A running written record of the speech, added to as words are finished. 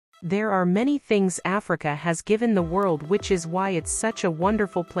There are many things Africa has given the world, which is why it's such a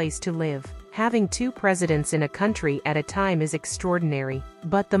wonderful place to live. Having two presidents in a country at a time is extraordinary.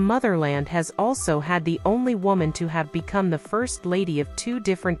 But the motherland has also had the only woman to have become the first lady of two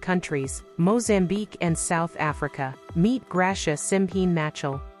different countries, Mozambique and South Africa. Meet Graca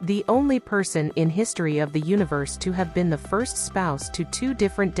Machel, the only person in history of the universe to have been the first spouse to two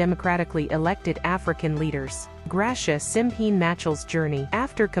different democratically elected African leaders. Graca Machel's journey.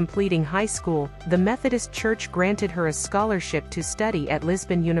 After completing high school, the Methodist Church granted her a scholarship to study at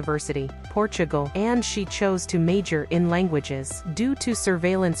Lisbon University, Portugal, and she chose to major in languages. Due to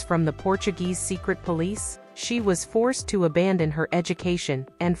surveillance from the Portuguese secret police, she was forced to abandon her education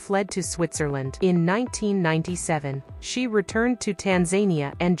and fled to Switzerland. In 1997, she returned to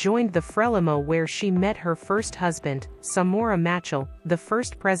Tanzania and joined the Frelimo, where she met her first husband, Samora Machel, the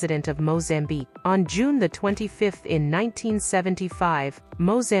first president of Mozambique. On June 25 in 1975,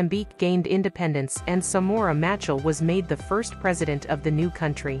 Mozambique gained independence and Samora Machel was made the first president of the new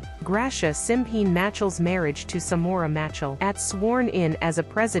country. Graca Machel's marriage to Samora Machel. At sworn in as a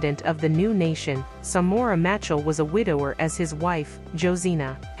president of the new nation, Samora Machel was a widower as his wife,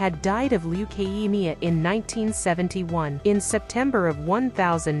 Josina, had died of leukemia in 1971. In September of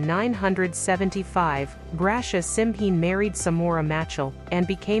 1975, Graca married Samora Machel and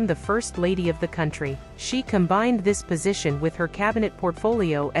became the First Lady of the country. She combined this position with her cabinet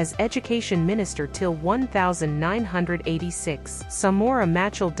portfolio as Education Minister till 1986. Samora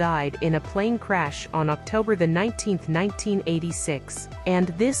Machel died in a plane crash on October 19, 1986, and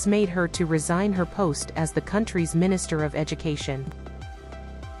this made her to resign her post as the country's Minister of Education.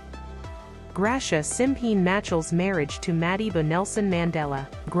 Graca Machel's marriage to Madiba Nelson Mandela.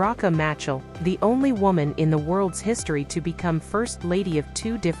 Graca Machel, the only woman in the world's history to become First Lady of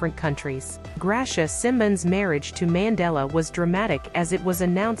two different countries. Graca Machel's marriage to Mandela was dramatic as it was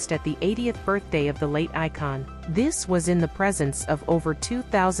announced at the 80th birthday of the late icon. This was in the presence of over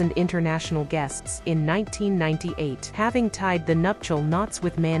 2,000 international guests in 1998. Having tied the nuptial knots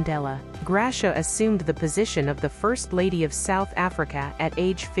with Mandela, Graca assumed the position of the First Lady of South Africa at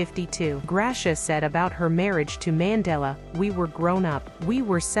age 52. Graca said about her marriage to Mandela, "We were grown up, we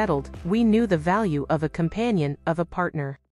were settled, we knew the value of a companion, of a partner.